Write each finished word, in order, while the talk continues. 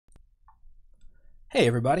Hey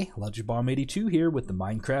everybody, LegibomB82 here with the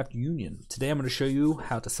Minecraft Union. Today I'm going to show you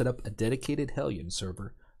how to set up a dedicated Hellion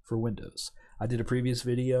server for Windows. I did a previous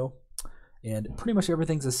video and pretty much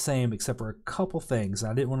everything's the same except for a couple things.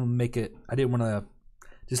 I didn't want to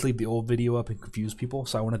just leave the old video up and confuse people,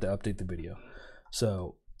 so I wanted to update the video.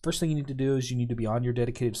 So first thing you need to do is you need to be on your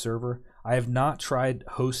dedicated server. I have not tried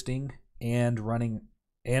hosting and running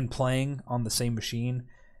and playing on the same machine.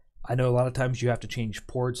 I know a lot of times you have to change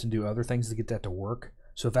ports and do other things to get that to work.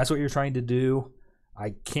 So if that's what you're trying to do,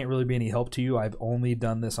 I can't really be any help to you. I've only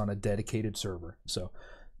done this on a dedicated server. So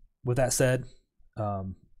with that said,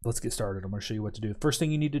 let's get started. I'm going to show you what to do. First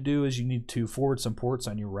thing you need to do is you need to forward some ports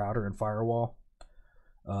on your router and Firewall.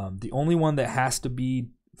 The only one that has to be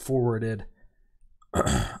forwarded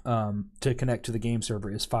to connect to the game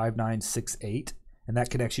server is 5968, and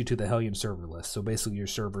that connects you to the Hellion server list. So basically your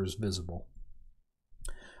server is visible.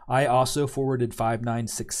 I also forwarded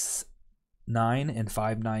 5969 and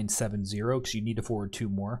 5970 because you need to forward two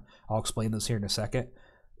more. I'll explain those here in a second.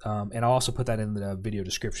 And I'll also put that in the video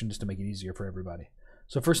description just to make it easier for everybody.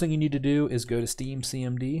 So first thing you need to do is go to Steam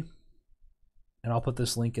CMD. And I'll put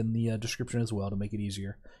this link in the description as well to make it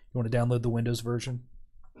easier. You want to download the Windows version.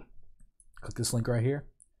 Click this link right here.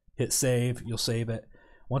 Hit save. You'll save it.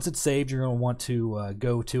 Once it's saved, you're going to want to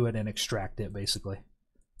go to it and extract it basically.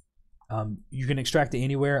 You can extract it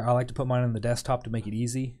anywhere. I like to put mine on the desktop to make it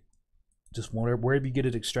easy. Just wherever you get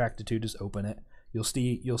it extracted to, just open it. You'll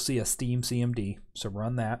see a Steam CMD. So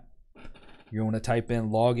run that. You're going to type in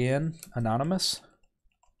login anonymous.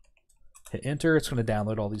 Hit enter. It's going to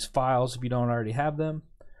download all these files if you don't already have them.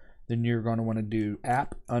 Then you're going to want to do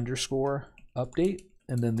app_update,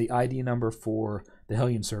 and then the ID number for the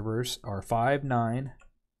Hellion servers are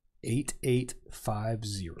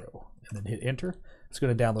 598850, and then hit enter. It's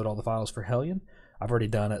going to download all the files for Hellion. I've already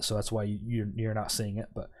done it, so that's why you're not seeing it.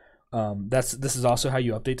 But this is also how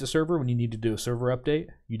you update the server. When you need to do a server update,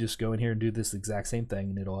 you just go in here and do this exact same thing,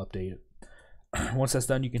 and it'll update it. Once that's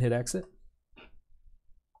done, you can hit exit.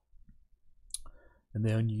 And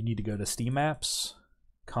then you need to go to Steam Apps,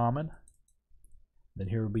 Common. Then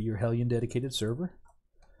here will be your Hellion dedicated server.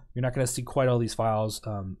 You're not going to see quite all these files.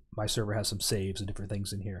 My server has some saves and different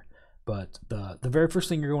things in here. But the very first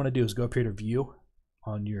thing you're going to do is go up here to View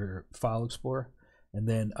on your File Explorer, and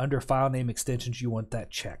then under File Name Extensions, you want that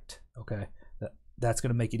checked. Okay, that's going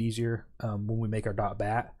to make it easier when we make our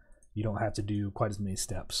 .bat. You don't have to do quite as many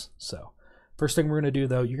steps. So first thing we're going to do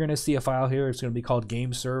though, you're going to see a file here. It's going to be called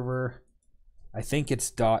Game Server. I think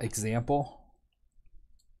it's .example.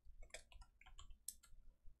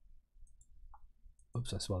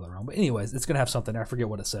 Oops, I spelled that wrong. But anyways, it's going to have something. I forget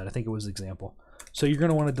what it said. I think it was example. So you're going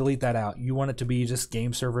to want to delete that out. You want it to be just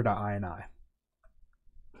gameserver.ini.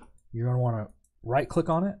 You're going to want to right click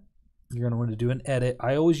on it. You're going to want to do an edit.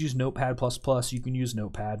 I always use Notepad++. You can use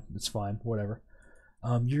Notepad. It's fine. Whatever.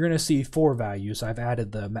 You're going to see four values. I've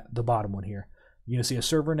added the bottom one here. You're going to see a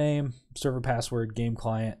server name, server password, game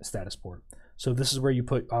client, status port. So this is where you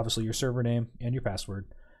put obviously your server name and your password.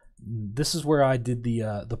 This is where I did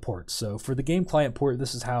the ports. So for the game client port,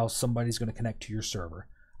 this is how somebody's going to connect to your server.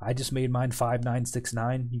 I just made mine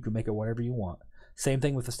 5969. You can make it whatever you want. Same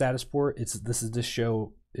thing with the status port. This is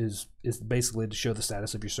basically to show the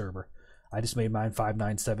status of your server. I just made mine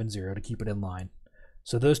 5970 to keep it in line.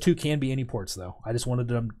 So those two can be any ports though. I just wanted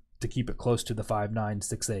them to keep it close to the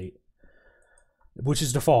 5968, which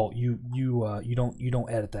is default. You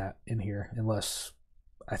don't edit that in here unless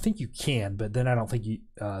I think you can, but then I don't think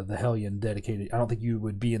the Hellion dedicated. I don't think you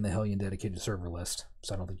would be in the Hellion dedicated server list,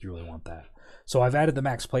 so I don't think you really want that. So I've added the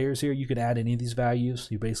max players here. You could add any of these values.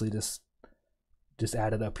 You basically just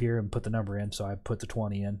add it up here and put the number in. So I put the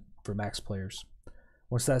 20 in for max players.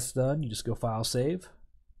 Once that's done, you just go File, Save.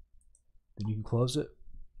 Then you can close it.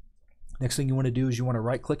 Next thing you want to do is you want to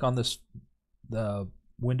right click on the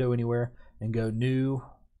window anywhere and go New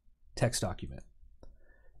Text Document.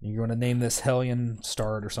 And you're going to name this Hellion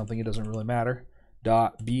Start or something. It doesn't really matter.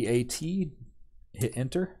 .bat. Hit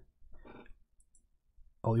enter.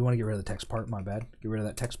 Oh, you want to get rid of the text part. My bad. Get rid of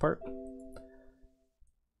that text part.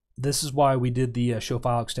 This is why we did the show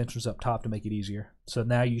file extensions up top to make it easier. So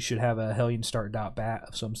now you should have a Hellion Start.bat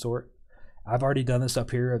of some sort. I've already done this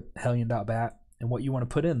up here at Hellion.bat. And what you want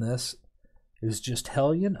to put in this is just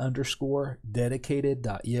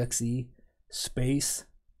Hellion_dedicated.exe space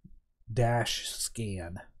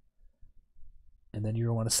 -scan. And then you're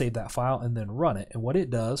going to want to save that file and then run it. And what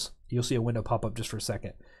it does, you'll see a window pop up just for a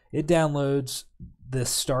second. It downloads this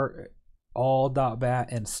start all.bat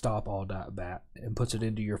and stop all.bat and puts it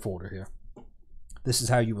into your folder here. This is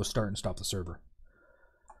how you will start and stop the server.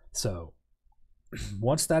 So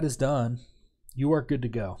once that is done, you are good to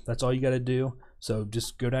go. That's all you got to do. So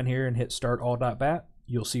just go down here and hit start all.bat.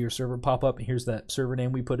 You'll see your server pop up, and here's that server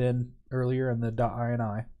name we put in earlier and the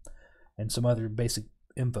 .ini and some other basic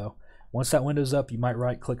info. Once that window's up, you might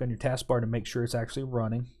right click on your taskbar to make sure it's actually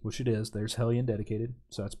running, which it is. There's Hellion dedicated,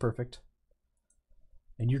 so that's perfect.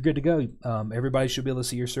 And you're good to go. Everybody should be able to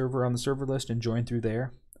see your server on the server list and join through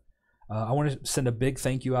there. I want to send a big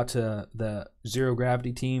thank you out to the Zero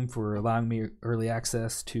Gravity team for allowing me early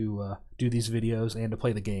access to do these videos and to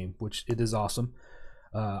play the game, which it is awesome.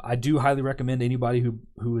 I do highly recommend anybody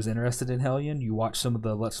who is interested in Hellion, you watch some of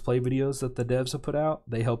the Let's Play videos that the devs have put out.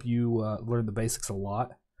 They help you learn the basics a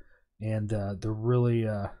lot, and they're really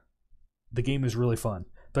the game is really fun,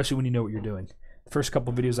 especially when you know what you're doing. The first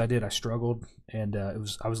couple videos I did, I struggled, and I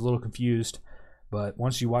was a little confused, but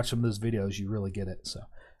once you watch some of those videos, you really get it. So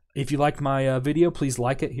if you liked my video, please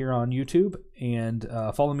like it here on YouTube, and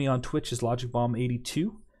follow me on Twitch as LogicBomb82,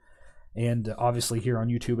 and obviously here on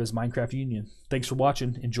YouTube as Minecraft Union. Thanks for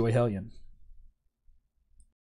watching. Enjoy Hellion.